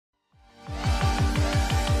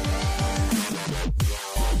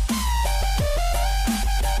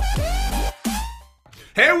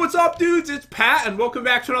Hey, what's up, dudes? It's Pat, and welcome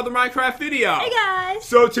back to another Minecraft video. Hey, guys!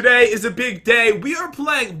 So today is a big day. We are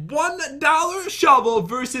playing $1 shovel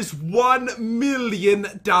versus $1 million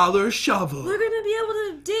shovel. We're gonna be able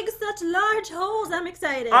to dig such large holes. I'm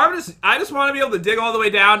excited. I just want to be able to dig all the way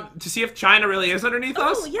down to see if China really is underneath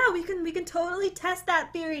us. Oh yeah, we can totally test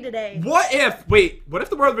that theory today. What if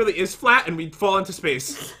the world really is flat and we fall into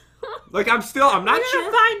space? Like, I'm not sure. We're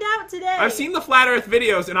gonna find out today. I've seen the flat Earth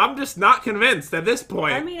videos, and I'm just not convinced at this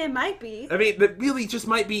point. I mean, it might be. I mean, that really just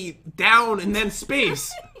might be down and then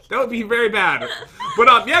space. That would be very bad.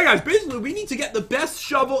 But, yeah, guys, basically, we need to get the best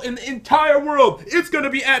shovel in the entire world. It's gonna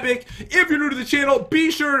be epic. If you're new to the channel,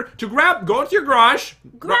 be sure to go into your garage.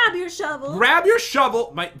 Grab your shovel. Grab your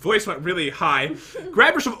shovel. My voice went really high.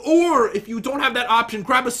 Grab your shovel. Or, if you don't have that option,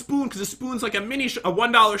 grab a spoon, because a spoon's like a mini, a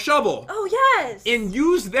 $1 shovel. Oh, yes. And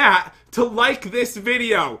use that to like this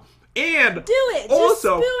video. And do it.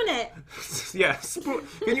 Also, just spoon it. Yeah,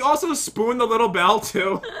 can you also spoon the little bell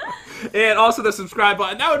too? And also the subscribe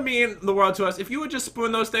button. That would mean the world to us. If you would just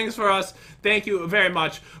spoon those things for us, thank you very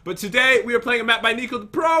much. But today we are playing a map by Nico the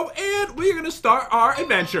Pro, and we're gonna start our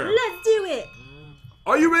adventure. Let's do it.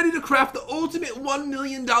 Are you ready to craft the ultimate $1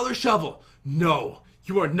 million shovel? No,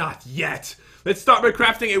 you are not yet. Let's start by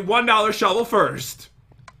crafting a $1 shovel first.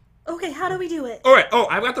 Okay, how do we do it? Alright,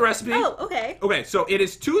 I've got the recipe. Oh, okay. Okay, so it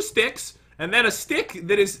is 2 sticks, and then a stick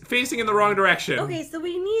that is facing in the wrong direction. Okay, so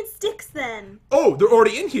we need sticks then. Oh, they're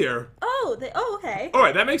already in here. Oh, okay.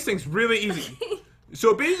 Alright, that makes things really easy. Okay.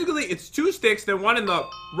 So basically, it's 2 sticks, then one in the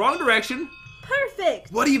wrong direction.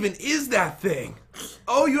 Perfect. What even is that thing?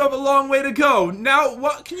 Oh, you have a long way to go. Now,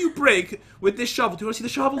 what can you break with this shovel? Do you want to see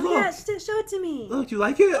the shovel? Oh, Look. yeah, show it to me. Look, do you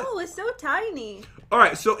like it? Oh, it's so tiny.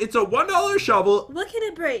 Alright, so it's a $1 shovel. What can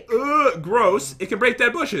it break? Gross. It can break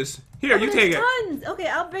dead bushes. Here, you take it. Tons. Okay,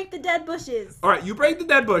 I'll break the dead bushes. Alright, you break the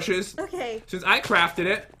dead bushes. Okay. Since I crafted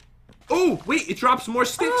it. Oh, wait, it drops more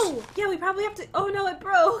sticks. Oh, yeah, we probably have to. Oh, no, it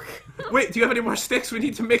broke. Wait, do you have any more sticks? We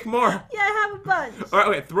need to make more. Yeah, I have a bunch. Alright,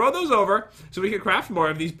 okay, throw those over so we can craft more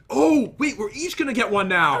of these. Oh, wait, we're each gonna get one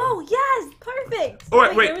now. Oh, yes, perfect.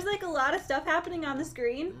 Alright, wait. There was like a lot of stuff happening on the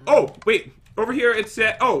screen. Oh, wait, over here it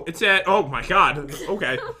said, oh my god.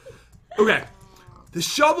 Okay. Okay. The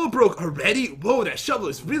shovel broke already? Whoa, that shovel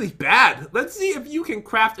is really bad. Let's see if you can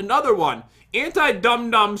craft another one.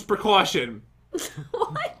 Anti-dum-dums precaution.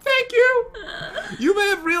 What? Thank you! You may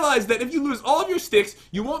have realized that if you lose all of your sticks,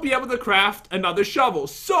 you won't be able to craft another shovel.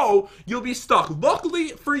 So, you'll be stuck. Luckily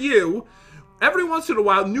for you, every once in a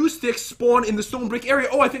while, new sticks spawn in the stone brick area.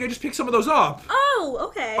 Oh, I think I just picked some of those up. Oh,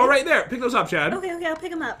 okay. Oh, right there. Pick those up, Chad. Okay, I'll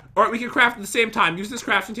pick them up. Alright, we can craft at the same time. Use this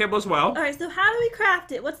crafting table as well. Alright, so how do we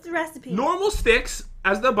craft it? What's the recipe? Normal sticks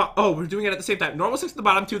as the bottom. Oh, we're doing it at the same time. Normal sticks at the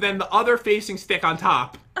bottom, too, then the other facing stick on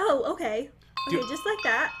top. Oh, okay. Okay, just like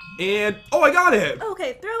that. And, oh, I got it.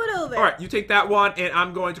 Okay, throw it over. Alright, you take that one, and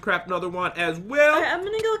I'm going to craft another one as well. Alright, I'm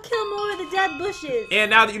gonna go kill more of the dead bushes.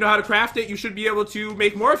 And now that you know how to craft it, you should be able to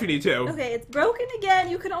make more if you need to. Okay, it's broken again.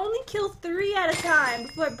 You can only kill 3 at a time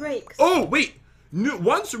before it breaks. Oh, wait.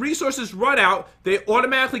 Once resources run out, they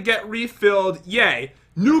automatically get refilled. Yay.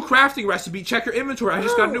 New crafting recipe. Check your inventory. I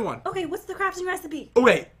just got a new one. Okay, what's the crafting recipe?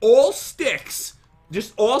 Okay, all sticks.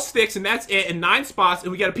 Just all sticks, and that's it, in 9 spots,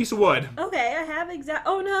 and we get a piece of wood. Okay, I have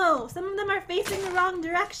oh no, some of them are facing the wrong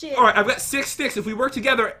direction. Alright, I've got 6 sticks. If we work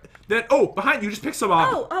together, then, oh, behind you, just pick some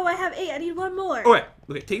up. Oh, I have 8. I need 1 more. Alright,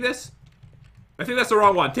 okay, take this. I think that's the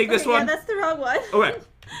wrong one. Take this one. Yeah, that's the wrong one. Okay.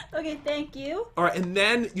 Okay, thank you. Alright, and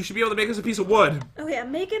then you should be able to make us a piece of wood. Okay, I'm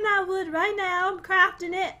making that wood right now. I'm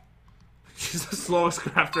crafting it. She's the slowest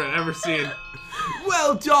crafter I've ever seen.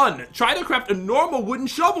 Well done! Try to craft a normal wooden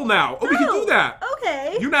shovel now. Oh, we can do that.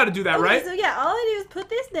 Okay. You know how to do that, okay, right? So yeah, all I do is put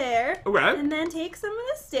this there. Okay. And then take some of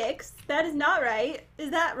the sticks. That is not right. Is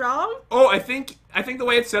that wrong? Oh, I think the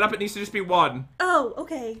way it's set up, it needs to just be 1. Oh,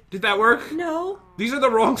 okay. Did that work? No. These are the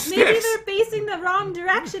wrong sticks. Maybe they're facing the wrong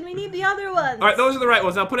direction. We need the other ones. Alright, those are the right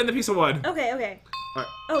ones. Now put in the piece of wood. Okay. Alright.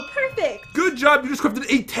 Oh, perfect. Good job. You just crafted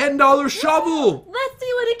a $10 shovel. Let's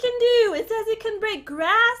see what it can do. It says it can break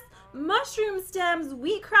grass, mushroom stems,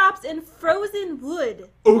 wheat crops, and frozen wood.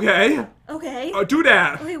 Okay. Okay. Do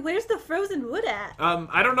that. Okay, where's the frozen wood at?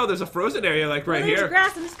 I don't know. There's a frozen area like right there's here.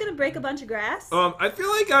 Grass. I'm just gonna break a bunch of grass. I feel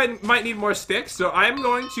like I might need more sticks, so I'm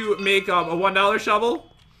going to make a $1 shovel.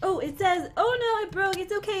 Oh, it says, oh no, it broke.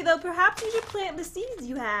 It's okay though. Perhaps you should plant the seeds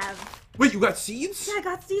you have. Wait, you got seeds? Yeah, I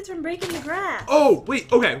got seeds from breaking the grass. Oh,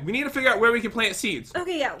 wait, okay. We need to figure out where we can plant seeds.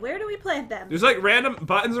 Okay, yeah, where do we plant them? There's like random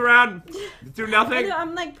buttons around. Do nothing. I know,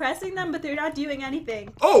 I'm like pressing them, but they're not doing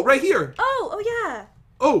anything. Oh, right here. Oh yeah.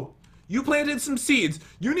 Oh, You planted some seeds.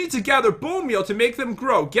 You need to gather bone meal to make them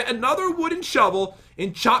grow. Get another wooden shovel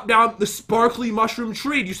and chop down the sparkly mushroom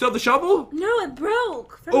tree. Do you still have the shovel? No, it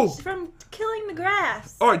broke from killing the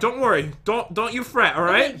grass. All right, don't worry. Don't you fret, all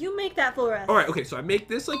right? Okay, you make that for us. All right, okay, so I make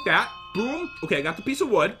this like that. Boom. Okay, I got the piece of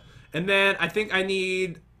wood. And then I think I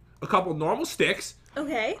need a couple normal sticks.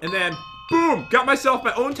 Okay. And then, boom, got myself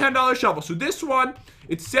my own $10 shovel. So this one,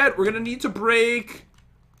 it said we're going to need to break...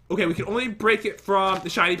 Okay, we can only break it from the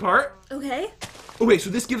shiny part. Okay. Okay, so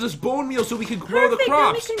this gives us bone meal so we can grow the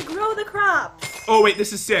crops. Then we can grow the crops. Oh, wait,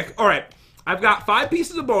 this is sick. All right, I've got 5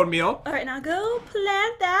 pieces of bone meal. All right, now go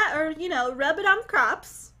plant that or, rub it on the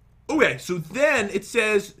crops. Okay, so then it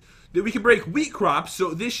says that we can break wheat crops,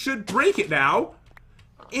 so this should break it now.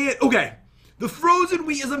 And, okay, the frozen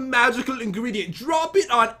wheat is a magical ingredient. Drop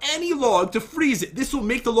it on any log to freeze it. This will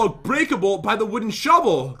make the log breakable by the wooden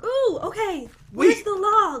shovel. Ooh, okay. Where's the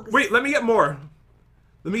logs? Wait, let me get more.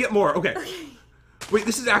 Okay. Wait,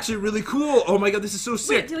 this is actually really cool. Oh my god, this is so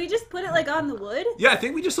sick. Wait, do we just put it, on the wood? Yeah, I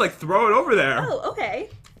think we just, throw it over there. Oh, okay.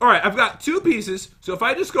 Alright, I've got 2 pieces, so if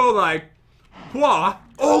I just go, wah.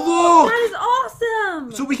 Oh, look! That is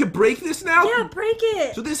awesome! So we can break this now? Yeah, break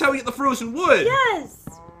it. So this is how we get the frozen wood. Yes!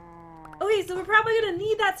 Okay, so we're probably gonna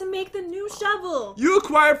need that to make the new shovel. You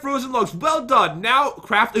acquired frozen logs. Well done. Now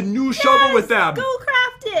craft a new shovel with them. Go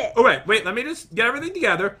craft it. Okay, wait, let me just get everything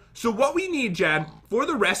together. So what we need, Jen, for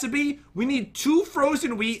the recipe, we need 2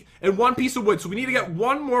 frozen wheat and 1 piece of wood. So we need to get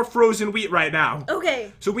 1 more frozen wheat right now.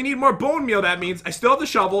 Okay. So we need more bone meal, that means. I still have the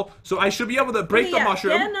shovel, so I should be able to break the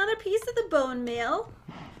mushroom. Get another piece of the bone meal.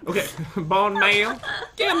 Okay, bone meal.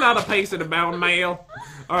 Get another piece of the bone meal.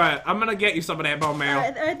 Alright, I'm gonna get you some of that bone meal.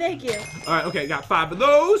 Alright, thank you. Alright, okay, got 5 of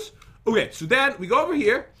those. Okay, so then we go over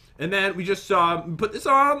here, and then we just put this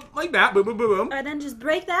on like that. Boom, boom, boom, boom. Alright, then just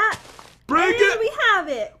break that. Break it! We have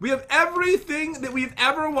it. We have everything that we've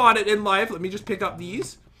ever wanted in life. Let me just pick up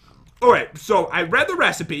these. Alright, so I read the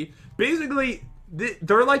recipe. Basically,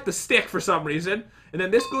 they're like the stick for some reason. And then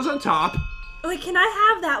this goes on top. Wait, can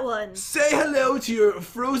I have that one? Say hello to your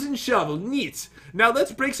frozen shovel. Neat. Now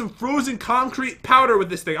let's break some frozen concrete powder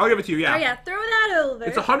with this thing. I'll give it to you, yeah. Oh yeah, throw that over.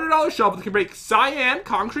 It's a $100 shovel that can break cyan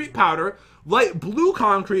concrete powder, light blue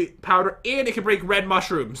concrete powder, and it can break red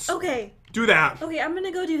mushrooms. Okay. Do that. Okay, I'm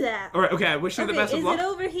gonna go do that. Alright, okay, I wish you the best of luck. Is it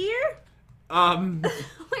over here?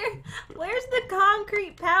 Where's the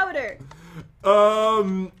concrete powder?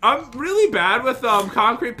 I'm really bad with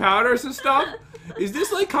concrete powders and stuff. Is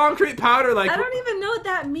this concrete powder? I don't even know what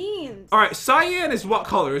that means. Alright, cyan is what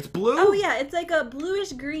color? It's blue? Oh yeah, it's like a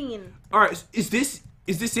bluish green. Alright, is this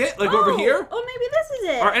it? Over here? Oh, maybe this is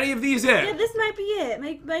it. Are any of these it? Yeah, this might be it.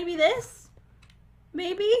 Maybe this?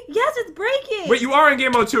 Maybe? Yes, it's breaking! Wait, you are in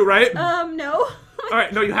game mode 2, right? No.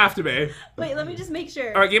 Alright, no, you have to be. Wait, let me just make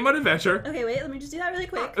sure. Alright, game mode adventure. Okay, wait, let me just do that really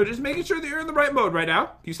quick. Just making sure that you're in the right mode right now.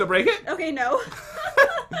 Can you still break it? Okay, no.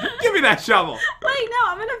 Give me that shovel. Wait, no,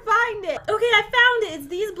 I'm gonna find it. Okay, I found it. It's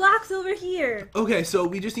these blocks over here. Okay, so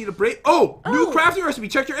we just need to break. Oh, new crafting recipe.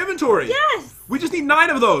 Check your inventory. Yes. We just need 9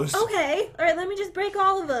 of those. Okay. All right, let me just break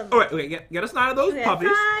all of them. All right, okay, get us 9 of those puppies.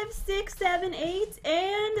 5, 6, 7, 8,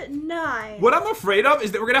 and 9. What I'm afraid of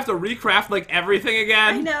is that we're gonna have to recraft everything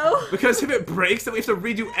again. I know. Because if it breaks, then we have to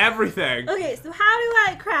redo everything. Okay, so how do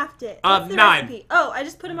I craft it? What's the 9. recipe? Oh, I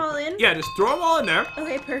just put them all in? Yeah, just throw them all in there.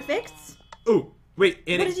 Okay, perfect. Ooh, wait.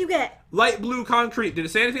 What did you get? Light blue concrete. Did it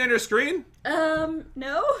say anything on your screen?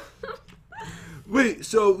 No. Wait,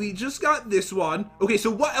 so we just got this one. Okay, so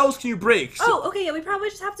what else can you break? Oh, okay, yeah, we probably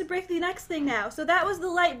just have to break the next thing now. So that was the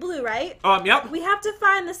light blue, right? Yep. We have to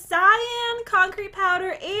find the cyan, concrete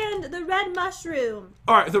powder, and the red mushroom.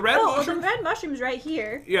 Alright, the red mushroom? The red mushroom's right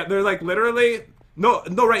here. Yeah, they're literally... No,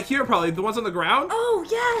 right here probably. The ones on the ground? Oh,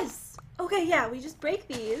 yes! Okay, yeah, we just break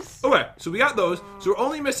these. Okay, so we got those. So we're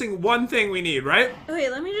only missing one thing we need, right? Okay,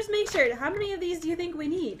 let me just make sure. How many of these do you think we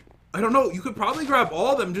need? I don't know. You could probably grab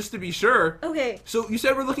all of them just to be sure. Okay. So you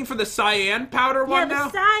said we're looking for the cyan powder one now?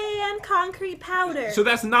 Yeah, the cyan concrete powder. So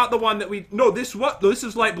that's not the one that we... No, this what? This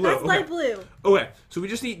is light blue. That's light blue. Okay, so we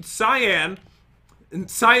just need cyan. And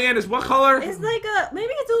cyan is what color? It's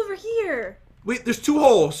maybe it's over here. Wait, there's 2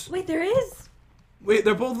 holes. Wait, there is? Wait,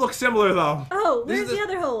 they both look similar though. Oh, where's the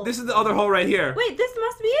other hole? This is the other hole right here. Wait, this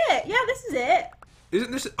must be it. Yeah, this is it.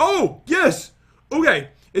 Isn't this... Oh, yes. Okay,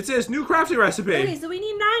 it says new crafting recipe. Okay, so we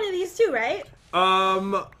need 9 of these too, right?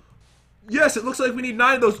 Yes, it looks like we need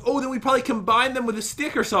 9 of those. Oh, then we probably combine them with a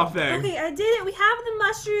stick or something. Okay, I did it. We have the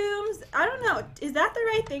mushrooms. I don't know. Is that the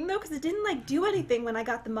right thing, though? Because it didn't, do anything when I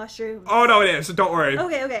got the mushrooms. Oh, no, it is, so don't worry.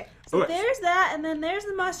 Okay. So Okay. there's that, and then there's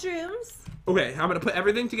the mushrooms. Okay, I'm going to put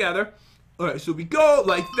everything together. Alright, so we go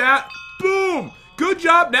like that. Boom! Good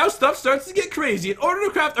job. Now stuff starts to get crazy. In order to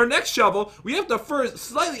craft our next shovel, we have to first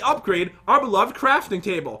slightly upgrade our beloved crafting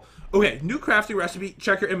table. Okay, new crafting recipe.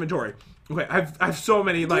 Check your inventory. Okay, I have so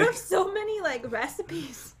many, like... You have so many, like,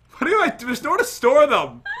 recipes. What do I do? There's nowhere to store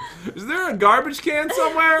them. Is there a garbage can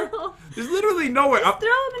somewhere? There's literally nowhere. Just throw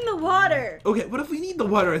them in the water. Okay, what if we need the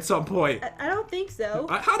water at some point? I don't think so.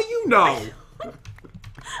 How do you know?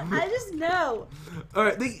 I just know.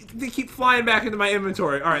 Alright, they keep flying back into my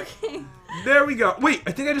inventory. Alright. Okay. There we go. Wait,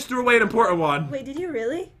 I think I just threw away an important one. Wait, did you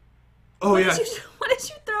really? Oh, yeah. What did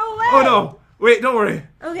you throw away? Oh, no. Wait, don't worry.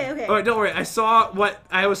 Okay, okay. Alright, don't worry. I saw what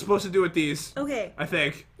I was supposed to do with these. Okay. I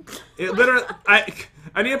think. It literally...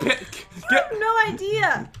 I need a pick. You have no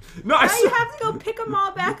idea. No, now you have to go pick them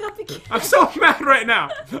all back up again. I'm so mad right now.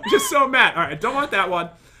 I'm just so mad. Alright, I don't want that one.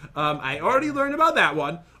 I already learned about that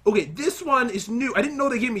one. Okay, this one is new. I didn't know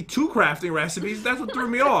they gave me 2 crafting recipes. That's what threw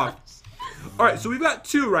me off. Alright, so we've got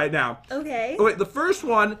 2 right now. Okay. Okay, the first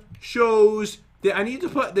one shows that I need to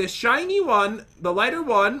put this shiny one, the lighter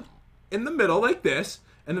one, in the middle like this,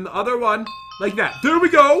 and then the other one like that. There we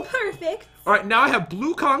go. Perfect. Alright, now I have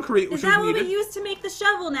blue concrete, which is that was needed. what we use to make the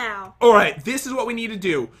shovel now? Alright, this is what we need to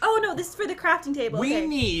do. Oh no, this is for the crafting table. We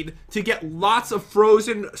need to get lots of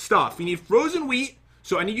frozen stuff. We need frozen wheat,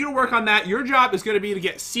 so I need you to work on that. Your job is going to be to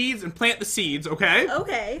get seeds and plant the seeds, okay?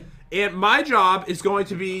 Okay. And my job is going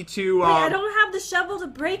to be to... Wait, I don't have the shovel to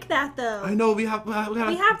break that, though. I know, we have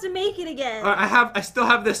to make it again. I still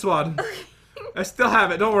have this one. I still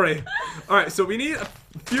have it, don't worry. Alright, so we need a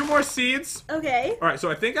few more seeds. Okay. Alright, so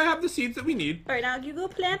I think I have the seeds that we need. Alright, now you go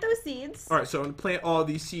plant those seeds. Alright, so I'm going to plant all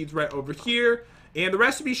these seeds right over here. And the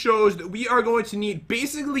recipe shows that we are going to need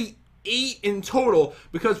basically 8 in total,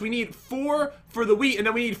 because we need 4 for the wheat, and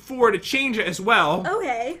then we need 4 to change it as well.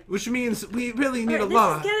 Okay. Which means we really need a this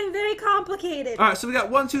lot. This is getting very complicated. Alright, so we got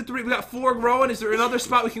 1, 2, 3, we got 4 growing. Is there another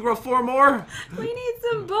spot we can grow 4 more? We need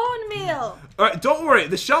some bone meal. Alright, don't worry.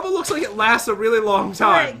 The shovel looks like it lasts a really long time.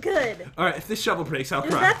 Alright, good. Alright, if this shovel breaks, I'll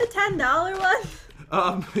cry. Is that the $10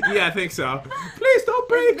 one? Yeah, I think so. Please don't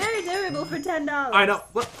break. It's very durable for $10. I know.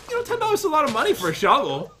 Well, you know, $10 is a lot of money for a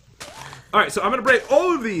shovel. Alright, so I'm gonna break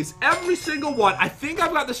all of these, every single one. I think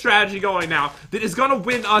I've got the strategy going now that is gonna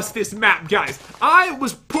win us this map, guys. I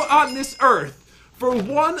was put on this earth for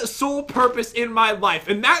one sole purpose in my life,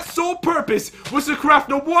 and that sole purpose was to craft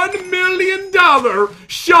a $1 million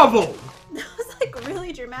shovel. That was like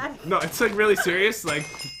really dramatic. No, it's like really serious, like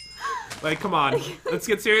come on. Let's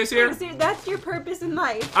get serious here. That's your purpose in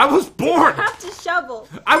life. I was born. You have to shovel.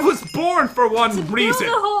 I was born for one reason.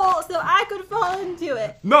 Build a hole so I could fall into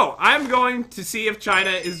it. No, I'm going to see if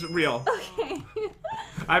China is real. Okay.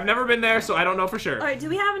 I've never been there, so I don't know for sure. Alright, do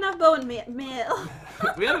we have enough bone meal?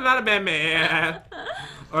 We have not a bad man.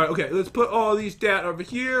 Alright, okay, let's put all these down over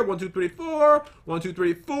here. 1, 2, 3, 4. 1, 2,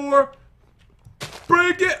 3, 4.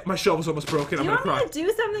 Break it! My shovel's almost broken. I'm gonna cry. You want me to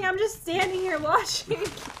do something? I'm just standing here watching.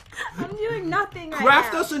 I'm doing nothing right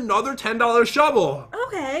Craft now. us another $10 shovel.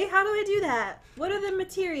 Okay, how do I do that? What are the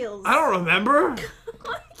materials? I don't remember.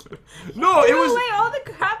 No, it was. Away all the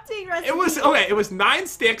crafting recipes. It was okay. It was 9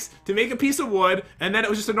 sticks to make a piece of wood, and then it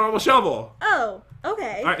was just a normal shovel. Oh,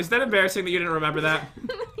 okay. All right, is that embarrassing that you didn't remember that?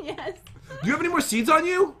 Yes. Do you have any more seeds on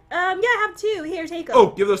you? Yeah, I have 2. Here, take them. Oh,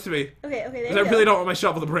 give those to me. Okay, there you Because I really don't want my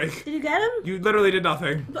shovel to break. Did you get them? You literally did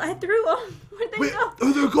nothing. But I threw them. Where'd they Wait, go?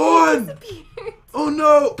 oh, they're gone. They disappeared. Oh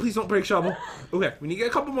no! Please don't break shovel. Okay, we need to get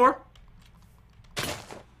a couple more.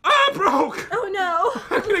 Ah, broke! Oh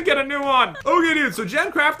no! I'm gonna get a new one. Okay, dude. So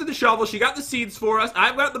Jen crafted the shovel. She got the seeds for us.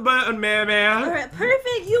 I've got the button, man. All right,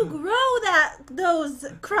 perfect. You grow those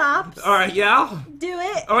crops. All right, yeah. Do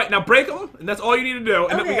it. All right, now break them, and that's all you need to do,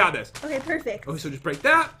 and then we got this. Okay, perfect. Okay, so just break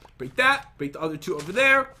that, break the other 2 over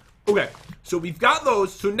there. Okay, so we've got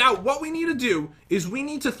those. So now what we need to do is we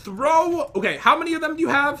need to throw. Okay, how many of them do you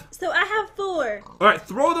have? So I have 4. All right,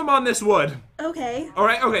 throw them on this wood. Okay. All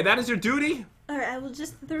right, okay, that is your duty. All right, I will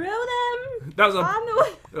just throw them. That was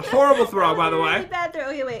a horrible throw, by the way. Really bad throw.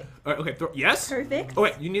 Okay, wait. All right, okay, yes. Perfect. Oh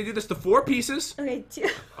wait, you need to do this to 4 pieces. Okay, 2.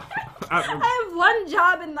 I have 1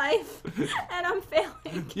 job in life, and I'm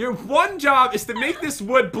failing. Your one job is to make this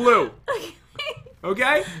wood blue. Okay.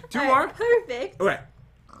 Okay, 2 All more. right, perfect. Okay.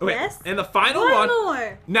 Okay. Yes. And the final one one.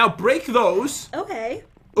 more. Now break those. Okay.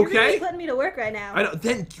 You're Okay. really putting me to work right now. I know.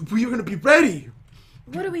 Then we are gonna be ready.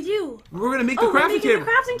 What do we do? We're gonna make the we're crafting making table.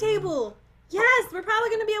 the crafting table. Yes, we're probably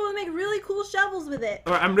gonna be able to make really cool shovels with it.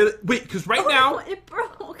 All right, I'm really wait, because right now. No, it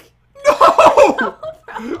broke. No!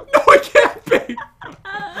 No, it can't be. Wait,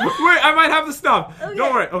 I might have the stuff. Okay.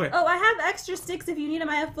 Don't worry. Okay. Oh, I have extra sticks if you need them.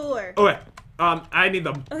 I have 4. Okay. I need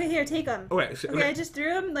them. Okay, here, take them. Okay. Okay, I just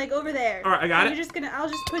threw them like over there. All right, I got it. I'll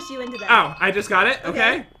just push you into them. Ow, I just got it.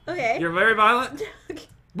 Okay. Okay. You're very violent. Okay.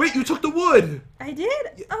 Wait, you took the wood. I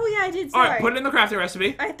did? Oh yeah, I did. Sorry. All right, put it in the crafting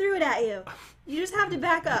recipe. I threw it at you. You just have to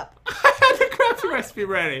back up. I had the crafting recipe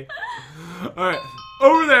ready. All right,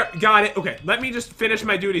 over there. Got it. Okay, let me just finish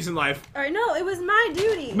my duties in life. All right, no, it was my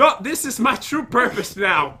duty. No, this is my true purpose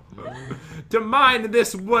now. To mine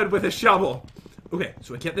this wood with a shovel. Okay,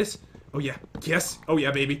 so I get this. Oh yeah, yes. Oh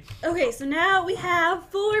yeah, baby. Okay, so now we have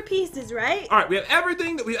 4 pieces, right? All right, we have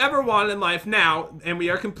everything that we ever wanted in life now, and we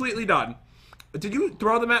are completely done. Did you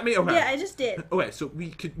throw them at me? Okay. Yeah, I just did. Okay, so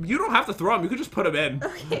you don't have to throw them. You could just put them in.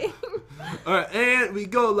 Okay. All right, and we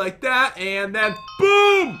go like that, and then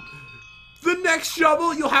boom! The next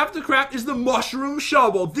shovel you'll have to craft is the mushroom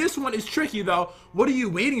shovel. This one is tricky though. What are you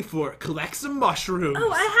waiting for? Collect some mushrooms.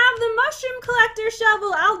 Oh, I have the mushroom collector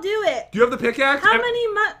shovel. I'll do it. Do you have the pickaxe? How many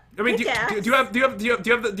I mean, do you have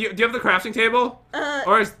the crafting table?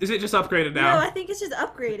 Or is it just upgraded now? No, I think it's just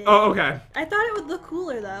upgraded. Oh, okay. I thought it would look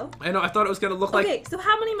cooler though. I know. I thought it was gonna look like. Okay, so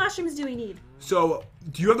how many mushrooms do we need? So,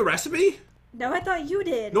 do you have the recipe? No, I thought you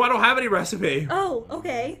did. No, I don't have any recipe. Oh,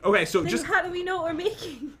 okay. Okay, so Then just. how do we know what we're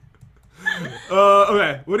making?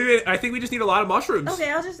 Okay. What do you mean? I think we just need a lot of mushrooms.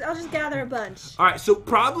 Okay, I'll just gather a bunch. All right. So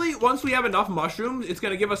probably once we have enough mushrooms, it's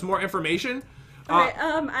gonna give us more information. Alright,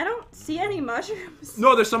 I don't see any mushrooms.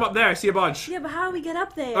 No, there's some up there. I see a bunch. Yeah, but how do we get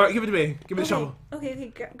up there? All right, give it to me. Give me the shovel.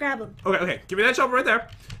 Okay, grab them. Okay. Give me that shovel right there.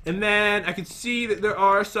 And then I can see that there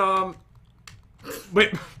are some.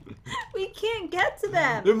 Wait. We can't get to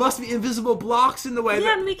them. There must be invisible blocks in the way.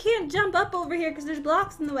 Yeah, and we can't jump up over here because there's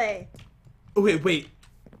blocks in the way. Okay, wait.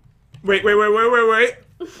 Wait.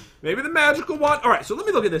 Maybe the magical one. All right, so let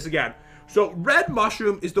me look at this again. So red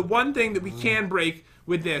mushroom is the one thing that we can break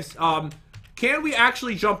with this. Can we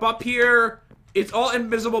actually jump up here? It's all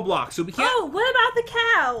invisible blocks, so we can't. Oh, what about the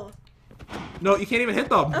cow? No, you can't even hit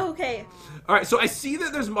them. Oh, okay. All right, so I see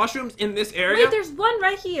that there's mushrooms in this area. Wait, there's one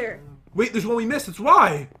right here. Wait, there's one we missed. That's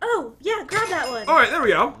why. Oh, yeah, grab that one. All right, there we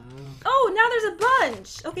go. Oh, now there's a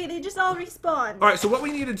bunch. Okay, they just all respawn. All right, so what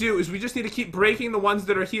we need to do is we just need to keep breaking the ones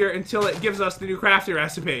that are here until it gives us the new crafting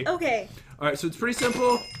recipe. Okay. All right, so it's pretty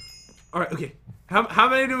simple. All right, okay. How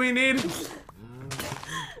many do we need?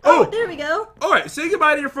 Oh, there we go. All right, say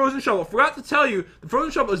goodbye to your frozen shovel. Forgot to tell you, the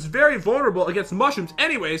frozen shovel is very vulnerable against mushrooms.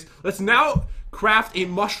 Anyways, let's now craft a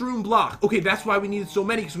mushroom block. Okay, that's why we needed so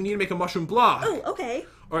many, because we need to make a mushroom block. Oh, okay.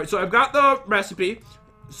 All right, so I've got the recipe.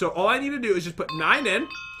 So all I need to do is just put 9 in.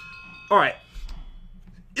 All right.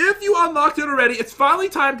 If you unlocked it already, it's finally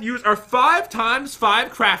time to use our 5x5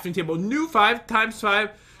 crafting table. New 5x5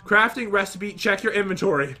 crafting recipe. Check your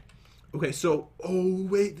inventory. Okay, so, oh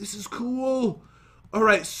wait, this is cool. All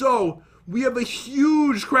right, so we have a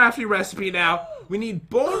huge crafting recipe now. We need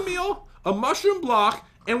bone meal, a mushroom block,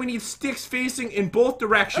 and we need sticks facing in both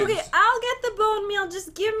directions. Okay, I'll get the bone meal.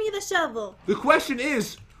 Just give me the shovel. The question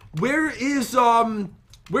is, where's the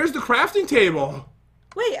crafting table?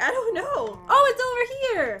 Wait, I don't know. Oh,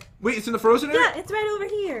 it's over here. Wait, it's in the frozen area? Yeah, it's right over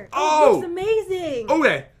here. Oh! It looks amazing.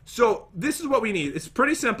 Okay, so this is what we need. It's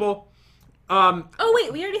pretty simple. Oh,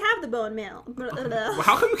 wait, we already have the bone meal.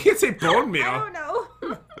 How come you can't say bone meal? I don't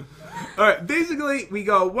know. Alright, basically, we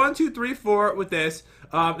go 1, 2, 3, 4 with this.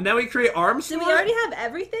 And then we create arms. Do we already have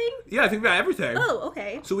everything? Yeah, I think we got everything. Oh,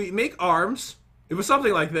 okay. So we make arms. It was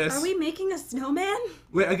something like this. Are we making a snowman?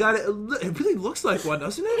 Wait, I got it. It really looks like one,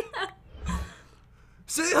 doesn't it?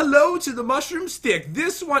 Say hello to the mushroom stick.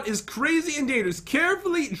 This one is crazy and dangerous.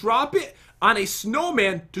 Carefully drop it on a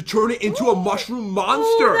snowman to turn it into a mushroom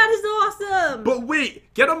monster. Oh, that is awesome. But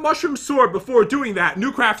wait, get a mushroom sword before doing that.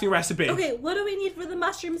 New crafting recipe. Okay, what do we need for the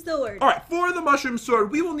mushroom sword? Alright, for the mushroom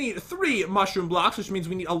sword, we will need 3 mushroom blocks, which means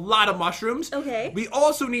we need a lot of mushrooms. Okay. We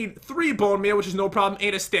also need 3 bone meal, which is no problem,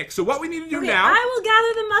 and a stick. So what we need to do now... I will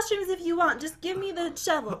gather the mushrooms if you want. Just give me the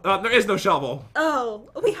shovel. There is no shovel. Oh,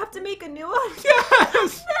 we have to make a new one?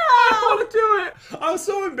 Yes! No! I want to do it! I was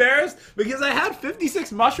so embarrassed because I had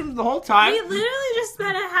 56 mushrooms the whole time. We literally just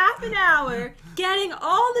spent a half an hour getting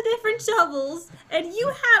all the different shovels, and you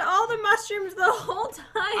had all the mushrooms the whole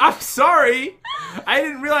time. I'm sorry. I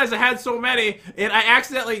didn't realize I had so many, and I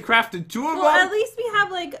accidentally crafted 2 of them. Well, at least we have,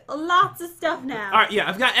 like, lots of stuff now. Alright, yeah,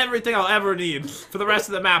 I've got everything I'll ever need for the rest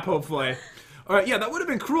of the map, hopefully. Alright, yeah, that would have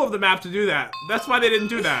been cruel of the map to do that. That's why they didn't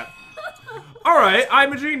do that. Alright,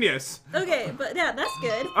 I'm a genius. Okay, but yeah, that's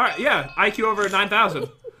good. Alright, yeah, IQ over 9,000.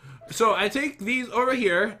 So I take these over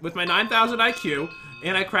here with my 9,000 IQ,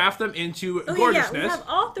 and I craft them into gorgeousness. Yeah, we have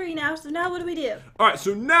all 3 now, so now what do we do? Alright,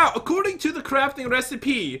 so now, according to the crafting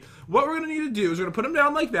recipe, what we're going to need to do is we're going to put them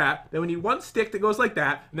down like that, then we need 1 stick that goes like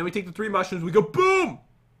that, and then we take the 3 mushrooms, we go boom!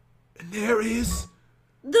 And there is...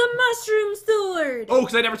 the mushroom sword. Oh,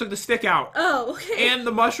 because I never took the stick out. Oh, okay. And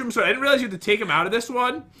the mushroom sword. I didn't realize you had to take them out of this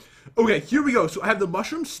one. Okay, here we go. So I have the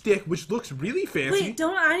mushroom stick, which looks really fancy. Wait,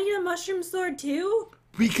 don't I need a mushroom sword too?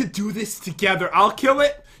 We could do this together. I'll kill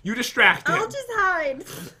it. You distract it. I'll just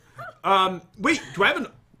hide. Wait, do I have an...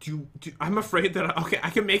 I'm afraid that... Okay, I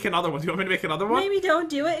can make another one. Do you want me to make another one? Maybe don't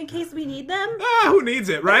do it in case we need them. Who needs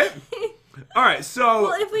it, right? All right, so...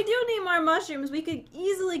 Well, if we do need more mushrooms, we could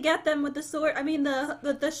easily get them with the sword. I mean,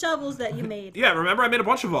 the shovels that you made. Yeah, remember I made a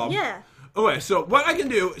bunch of them. Yeah. Okay, so what I can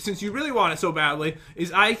do, since you really want it so badly,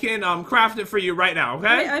 is I can craft it for you right now,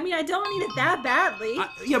 okay? I mean, I don't need it that badly.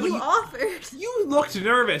 Yeah, but you offered. You looked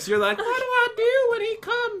nervous. You're like, what do I do when he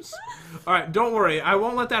comes? All right, don't worry. I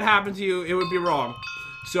won't let that happen to you. It would be wrong.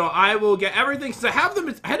 So I will get everything, since I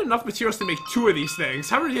had enough materials to make 2 of these things.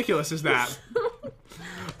 How ridiculous is that?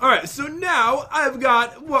 Alright, so now I've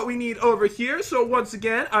got what we need over here. So once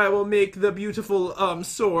again, I will make the beautiful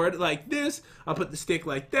sword like this. I'll put the stick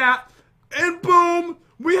like that. And boom!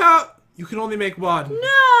 We have... You can only make one. No!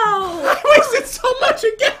 I wasted so much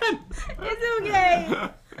again! It's okay.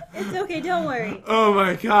 It's okay, don't worry. Oh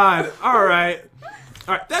my god. Alright.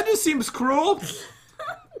 Alright, that just seems cruel.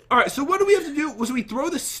 Alright, so what do we have to do? Was we throw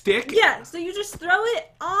the stick? Yeah, so you just throw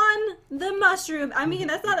it on the mushroom. I mean,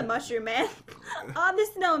 that's not a mushroom, man. On the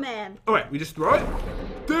snowman. Alright, we just throw it.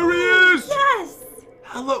 There he is! Yes!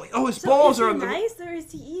 Hello. Oh, his So balls is are he on the... nice or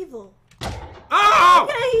is he evil? Oh!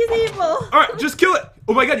 Okay, he's evil. Alright, just kill it.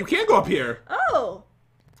 Oh my god, you can't go up here. Oh.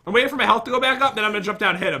 I'm waiting for my health to go back up, then I'm gonna jump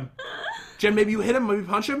down and hit him. Jen, maybe you hit him? Maybe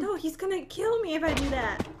punch him? No, he's gonna kill me if I do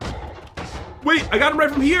that. Wait, I got him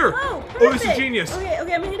right from here. Oh, perfect. Oh, this is genius.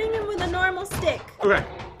 Okay, I'm hitting him with a normal stick. Okay.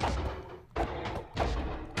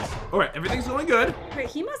 Alright, everything's going good. Right,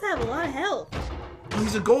 he must have a lot of health. Oh,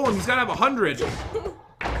 he's a golem. He's gotta have 100.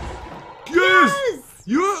 Yes!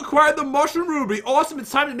 You acquired the mushroom ruby. Awesome.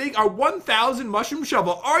 It's time to make our 1,000 mushroom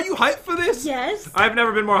shovel. Are you hyped for this? Yes. I've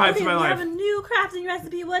never been more hyped in my We life. have a new crafting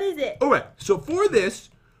recipe. What is it? Alright, so for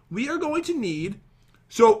this, we are going to need...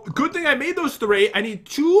 So, good thing I made those 3. I need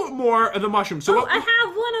 2 more of the mushrooms. So I have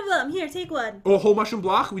one of them. Here, take one. Oh, a whole mushroom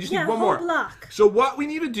block? We just need one whole more. block. So what we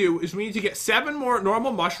need to do is we need to get 7 more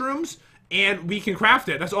normal mushrooms, and we can craft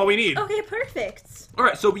it. That's all we need. Okay, perfect.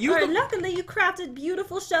 Alright, so we use luckily you crafted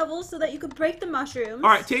beautiful shovels so that you could break the mushrooms.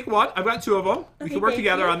 Alright, take one. I've got 2 of them. We Okay, can work thank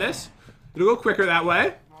together you. on this. It'll go quicker that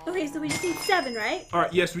way. Okay, so we just need 7, right?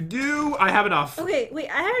 Alright, yes, we do. I have enough. Okay, wait,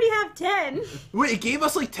 I already have 10. Wait, it gave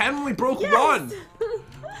us like 10 when we broke Yes. 1.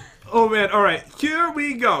 Oh man, alright, here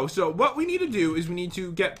we go. So what we need to do is we need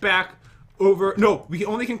to get back over... No, we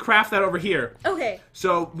only can craft that over here. Okay.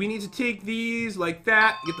 So we need to take these like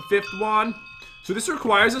that, get the 5th one. So this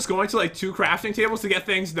requires us going to like 2 crafting tables to get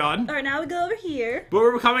things done. Alright, now we go over here. But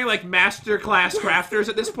we're becoming like master class crafters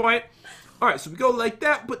at this point. Alright, so we go like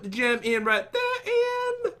that, put the gem in right there,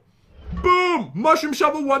 and... Boom! Mushroom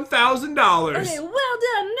shovel $1,000. Okay, well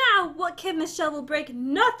done. Now, what can the shovel break?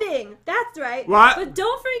 Nothing. That's right. What? But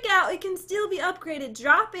don't freak out. It can still be upgraded.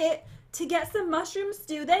 Drop it to get some mushroom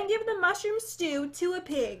stew. Then give the mushroom stew to a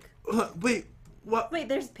pig. Wait, what? Wait,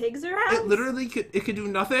 there's pigs around? It literally could do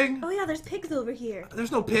nothing? Oh yeah, there's pigs over here.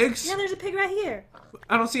 There's no pigs? Yeah, there's a pig right here.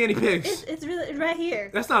 I don't see any pigs. It's really right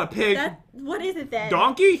here. That's not a pig. What is it then?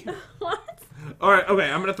 Donkey? What? Alright,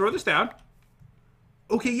 okay, I'm gonna throw this down.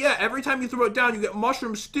 Okay, yeah, every time you throw it down, you get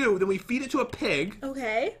mushroom stew. Then we feed it to a pig.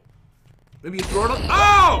 Okay. Maybe you throw it on...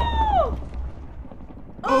 Oh!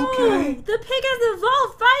 Oh! Okay. The pig has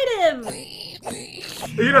evolved. Fight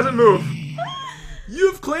him! He doesn't move.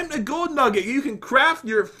 You've claimed a gold nugget. You can craft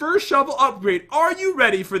your first shovel upgrade. Are you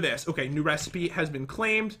ready for this? Okay, new recipe has been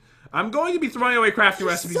claimed. I'm going to be throwing away crafting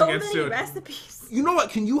recipes So again many soon. recipes. You know what?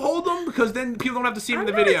 Can you hold them? Because then people don't have to see them in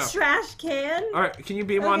the I'm not video. a trash can. Alright, can you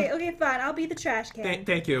be one? Okay, fine. I'll be the trash can.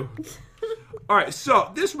 Thank you. Alright,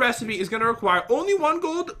 so this recipe is going to require only 1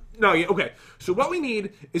 gold. No, yeah, okay. So what we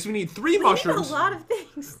need is we need 3 mushrooms. We need a lot of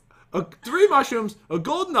things. 3 mushrooms, a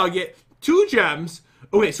gold nugget, 2 gems.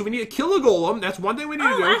 Okay, so we need to kill a golem. That's one thing we need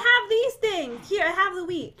to do. I have these things. Here, I have the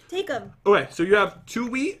wheat. Take them. Okay, so you have 2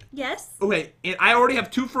 wheat. Yes. Okay, and I already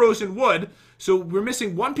have 2 frozen wood. So we're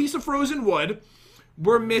missing 1 piece of frozen wood.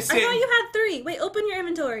 We're missing... I thought you had 3. Wait, open your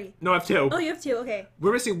inventory. No, I have 2. Oh, you have 2. Okay.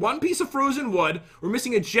 We're missing 1 piece of frozen wood. We're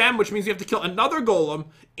missing a gem, which means we have to kill another golem.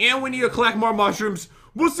 And we need to collect more mushrooms.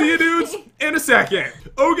 We'll see you dudes in a second.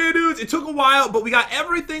 Okay, dudes, it took a while, but we got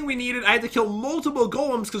everything we needed. I had to kill multiple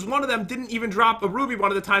golems because one of them didn't even drop a ruby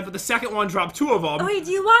one of the times, but the second one dropped 2 of them. Okay,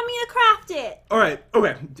 do you want me to craft it? All right,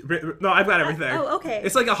 okay. No, I've got everything. Oh, okay.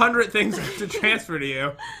 It's like 100 things to transfer to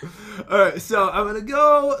you. All right, so I'm going to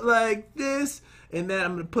go like this, and then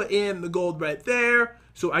I'm going to put in the gold right there.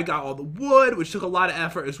 So I got all the wood, which took a lot of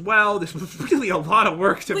effort as well. This was really a lot of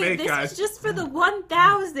work to make, guys. This is just for the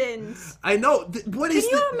 1,000. I know. What is?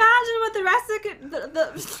 Can you imagine what the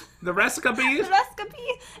recipe? The recipe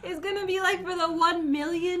is gonna be like for the $1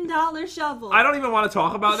 million shovel. I don't even want to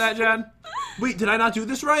talk about that, Jen. Wait, did I not do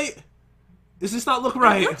this right? Does this not look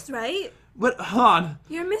right? It looks right. What? Hold on.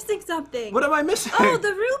 You're missing something. What am I missing? Oh,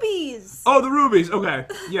 the rubies. Oh, the rubies. Okay.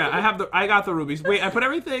 Yeah, I got the rubies. Wait, I put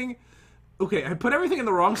everything. Okay, I put everything in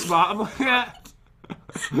the wrong spot. I'm looking at.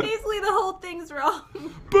 Basically, the whole thing's wrong.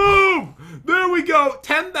 Boom! There we go.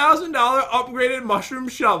 $10,000 upgraded mushroom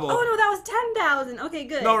shovel. Oh no, that was 10,000. Okay,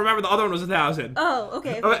 good. No, remember the other one was 1,000. Oh,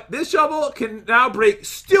 okay. Okay, this shovel can now break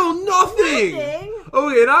still nothing.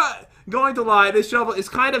 Okay, not going to lie, this shovel is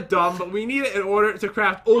kind of dumb, but we need it in order to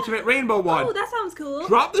craft ultimate rainbow one. Oh, that sounds cool.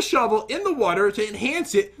 Drop the shovel in the water to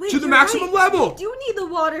enhance it to the maximum level. You do need the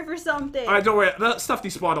water for something. Alright, don't worry. That stuff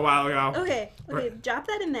despawned a while ago. Okay, Right. drop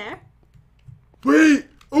that in there. Wait!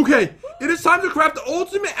 Okay, it is time to craft the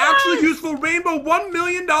ultimate, actually useful rainbow $1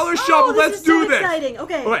 million shovel. Let's do this. Exciting.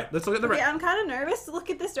 Okay. Alright, let's look at the Okay, I'm kind of nervous to look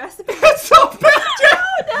at this recipe. It's so bad, Jen!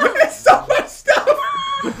 No. It's so much stuff!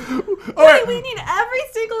 Wait, we need every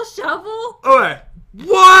single shovel? Alright.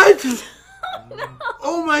 What? No.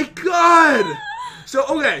 Oh my god! So,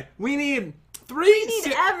 okay, we need We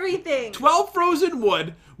need everything. 12 frozen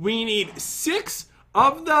wood. We need 6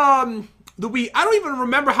 of the wheat. I don't even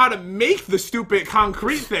remember how to make the stupid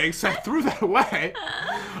concrete thing, so I threw that away.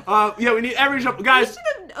 Yeah, we need every shovel. Guys.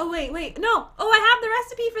 Oh, wait. No. Oh, I have the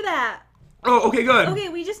recipe for that. Oh, okay, good. Okay,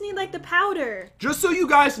 we just need, like, the powder. Just so you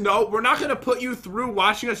guys know, we're not going to put you through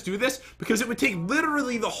watching us do this because it would take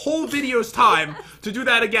literally the whole video's time to do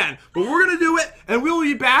that again. But we're going to do it, and we'll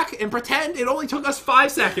be back and pretend it only took us 5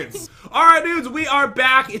 seconds. Alright, dudes, we are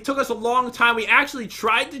back. It took us a long time. We actually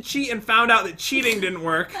tried to cheat and found out that cheating didn't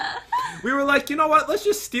work. We were like, you know what? Let's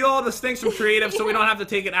just steal all the things from creative so we don't have to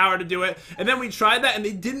take an hour to do it. And then we tried that, and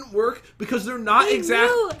they didn't work because they're not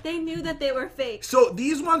They knew that they were fake. So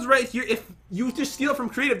these ones right here, if you just steal from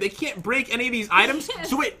creative, they can't break any of these items,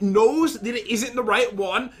 so it knows that it isn't the right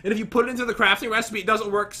one, and if you put it into the crafting recipe, it doesn't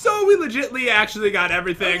work. So we legitly actually got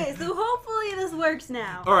everything. Okay, so hopefully this works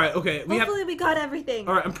now. Alright, okay. Hopefully we got everything.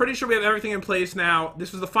 Alright, I'm pretty sure we have everything in place now.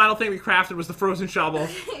 This was the final thing we crafted, was the frozen shovel.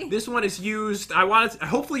 This one is used.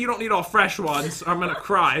 Hopefully you don't need all fresh ones, or I'm gonna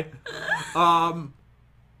cry.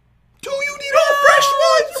 Do you need all fresh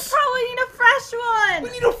ones? You probably need a fresh one. We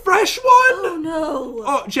need a fresh one? Oh no.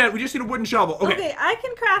 Oh, Jen, we just need a wooden shovel. Okay, I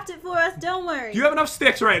can craft it for us, don't worry. Do you have enough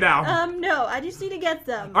sticks right now? No, I just need to get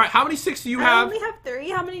some. Alright, how many sticks do you have? I only have 3.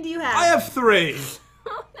 How many do you have? I have 3.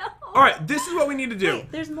 Oh no. Alright, this is what we need to do.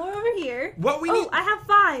 Wait, there's more over here. What we need. Oh, I have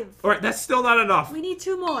 5. Alright, that's still not enough. We need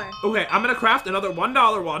 2 more. Okay, I'm gonna craft another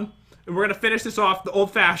 $1 one, and we're gonna finish this off the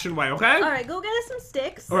old-fashioned way, okay? Alright, go get us some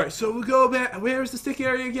sticks. Alright, so we go back. Where's the stick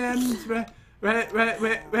area again? Right,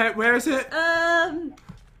 where is it?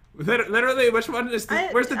 Literally, which one is the,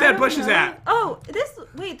 where's the dead bushes at? Oh,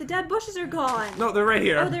 wait, the dead bushes are gone. No, they're right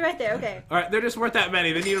here. Oh, they're right there, okay. Alright, they're just worth that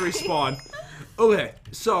many. They need to respawn. Okay,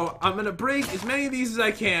 so I'm gonna break as many of these as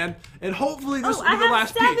I can, and hopefully this will be the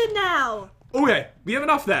last piece. I have 7 now. Okay, we have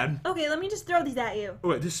enough then. Okay, let me just throw these at you.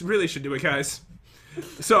 Okay, this really should do it, guys.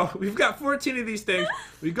 So, we've got 14 of these things.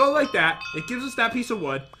 We go like that, it gives us that piece of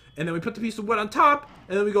wood, and then we put the piece of wood on top,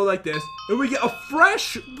 and then we go like this, and we get a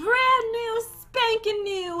fresh, brand new, spanking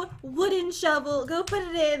new wooden shovel. Go put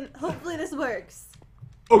it in. Hopefully this works.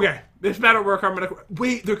 Okay, this better work. I'm gonna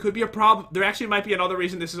wait. There could be a problem. There actually might be another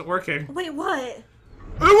reason this isn't working. Wait, what?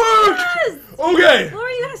 It worked! Yes! Okay! What were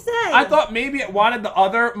you gonna say? I thought maybe it wanted the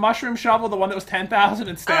other mushroom shovel, the one that was 10,000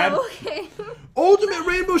 instead. Oh, okay. Ultimate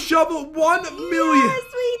rainbow shovel, 1 million! Yes,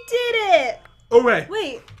 we did it! Okay.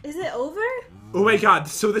 Wait, is it over? Oh my god,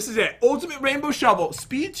 so this is it. Ultimate rainbow shovel,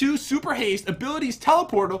 speed 2, super haste, abilities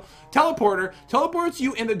teleporter, teleports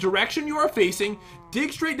you in the direction you are facing,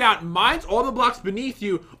 dig straight down, mines all the blocks beneath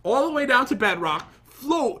you, all the way down to bedrock,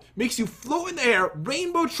 float, makes you float in the air,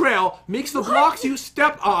 rainbow trail, makes the blocks you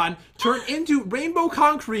step on turn into rainbow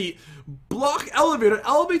concrete, block elevator,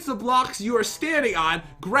 elevates the blocks you are standing on,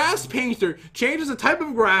 grass painter, changes the type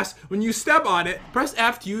of grass when you step on it, press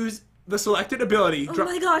F to use the selected ability. Oh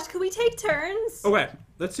my gosh, can we take turns? Okay,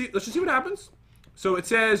 let's just see what happens. So it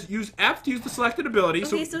says use F to use the selected ability.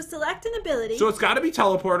 Okay, so select an ability. So it's got to be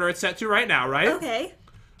teleporter. It's set to right now, right? Okay.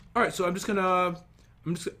 All right, so I'm just gonna.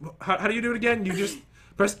 How do you do it again? You just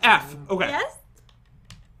press F. Okay. Yes.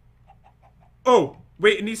 Oh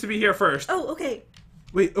wait, it needs to be here first. Oh, okay.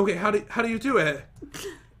 Wait, okay. How do you do it?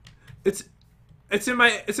 It's in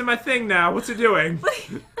my thing now. What's it doing?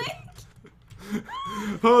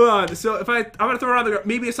 Hold on. So if I'm gonna throw it on the ground.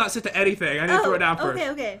 Maybe it's not set to anything. I need to throw it down first.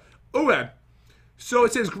 Okay. Okay. So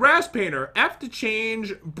it says grass painter. F to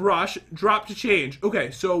change brush. Drop to change.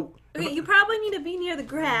 Okay. So. Okay, you probably need to be near the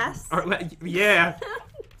grass. Yeah.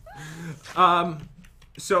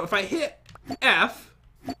 So if I hit F.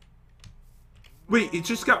 Wait, it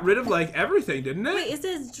just got rid of like everything, didn't it? Wait, it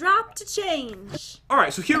says drop to change. All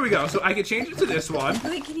right, so here we go. So I can change it to this one.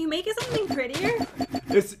 Wait, can you make it something prettier?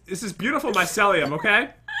 This is beautiful mycelium, okay?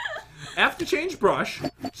 F to change brush.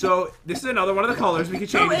 So this is another one of the colors we can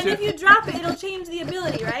change and it if you drop it, it'll change the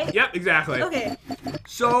ability, right? Yep, exactly. Okay.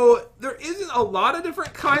 So there isn't a lot of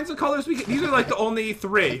different kinds of colors we can. These are like the only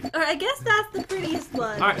 3. Alright, I guess that's the prettiest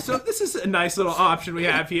one. Alright, so this is a nice little option we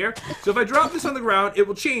have here. So if I drop this on the ground, it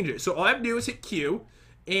will change it. So all I have to do is hit Q,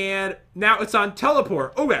 and now it's on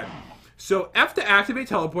teleport. Okay. So F to activate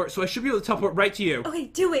teleport, so I should be able to teleport right to you. Okay,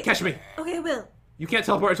 do it. Catch me. Okay, I will. You can't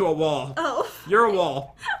teleport into a wall. Oh. You're a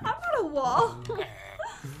wall. I'm not a wall.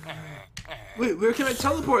 Wait, where can I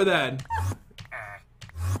teleport then?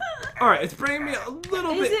 Alright, it's bringing me a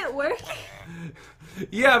little bit. Is it working?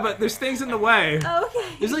 Yeah, but there's things in the way. Okay.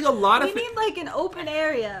 There's like a lot of. We need like an open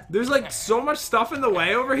area. There's like so much stuff in the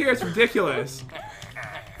way over here. It's ridiculous.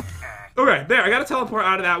 Okay, there. I gotta teleport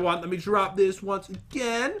out of that one. Let me drop this once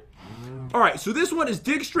again. Alright, so this one is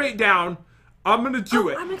dig straight down. I'm gonna do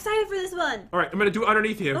it. I'm excited for this one. Alright, I'm gonna do it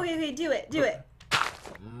underneath you. Okay, do it. Do it.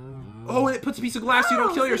 Oh, and it puts a piece of glass so you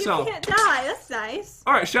don't kill yourself. You can't die. That's nice.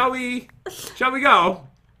 Alright, shall we go?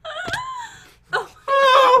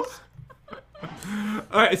 Oh.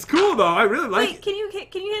 Alright, it's cool though. I really like it. Can you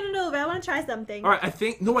hand it over? I want to try something. Alright, I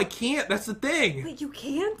think. No, I can't. That's the thing. Wait, you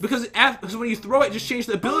can't? Because when you throw it, just change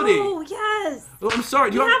the ability. Oh, yes. Oh, I'm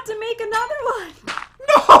sorry. You have to make another one.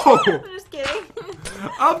 No! I'm just kidding.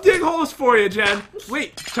 I'll dig holes for you, Jen.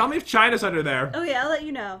 Wait, tell me if China's under there. Okay, I'll let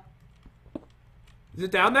you know. Is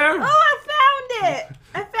it down there? Oh, I found it!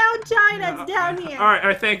 I found China. It's down here.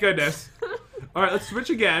 Alright, thank goodness. Alright, let's switch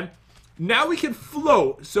again. Now we can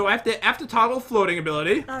float. So I have to toggle floating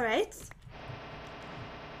ability. Alright.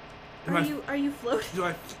 Are you floating? Do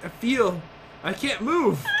I feel I can't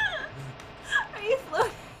move. Are you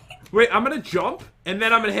floating? Wait, I'm gonna jump and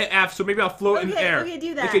then I'm gonna hit F, so maybe I'll float in the air. Okay,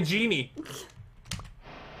 do that. Like a genie.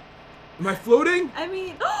 Am I floating? I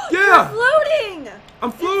mean, yeah! You're floating!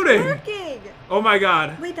 I'm floating! It's working! Oh my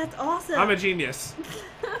god. Wait, that's awesome. I'm a genius.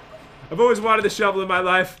 I've always wanted a shovel in my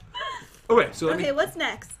life. Okay, so let me... Okay, what's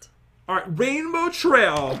next? Alright, Rainbow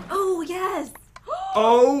Trail. Oh, yes!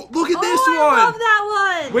 Oh, look at this one! I love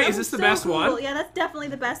that one! Wait, is this the best one? Yeah, that's definitely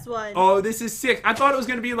the best one. Oh, this is sick. I thought it was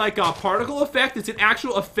going to be like a particle effect. It's an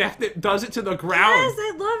actual effect that does it to the ground. Yes,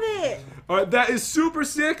 I love it. All right, that is super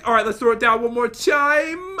sick. All right, let's throw it down one more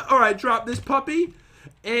time. All right, drop this puppy.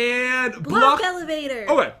 And block elevator.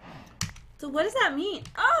 Okay. So what does that mean?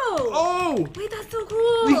 Oh. Oh. Wait, that's so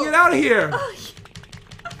cool. We can get out of here. Oh.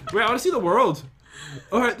 Wait, I want to see the world.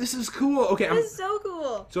 All right, this is cool. Okay. This is so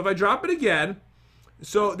cool. So if I drop it again.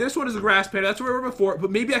 So this one is the grass painter. That's where we were before. But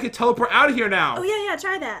maybe I could teleport out of here now. Oh, yeah,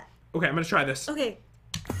 try that. Okay, I'm going to try this. Okay.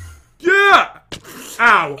 Yeah!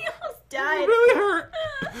 Ow. You almost died. It really hurt.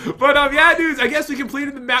 But yeah, dudes, I guess we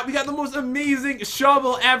completed the map. We got the most amazing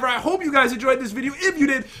shovel ever. I hope you guys enjoyed this video. If you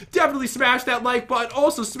did, definitely smash that like button.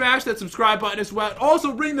 Also, smash that subscribe button as well.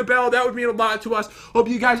 Also, ring the bell. That would mean a lot to us. Hope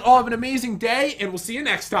you guys all have an amazing day, and we'll see you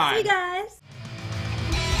next time. See you guys.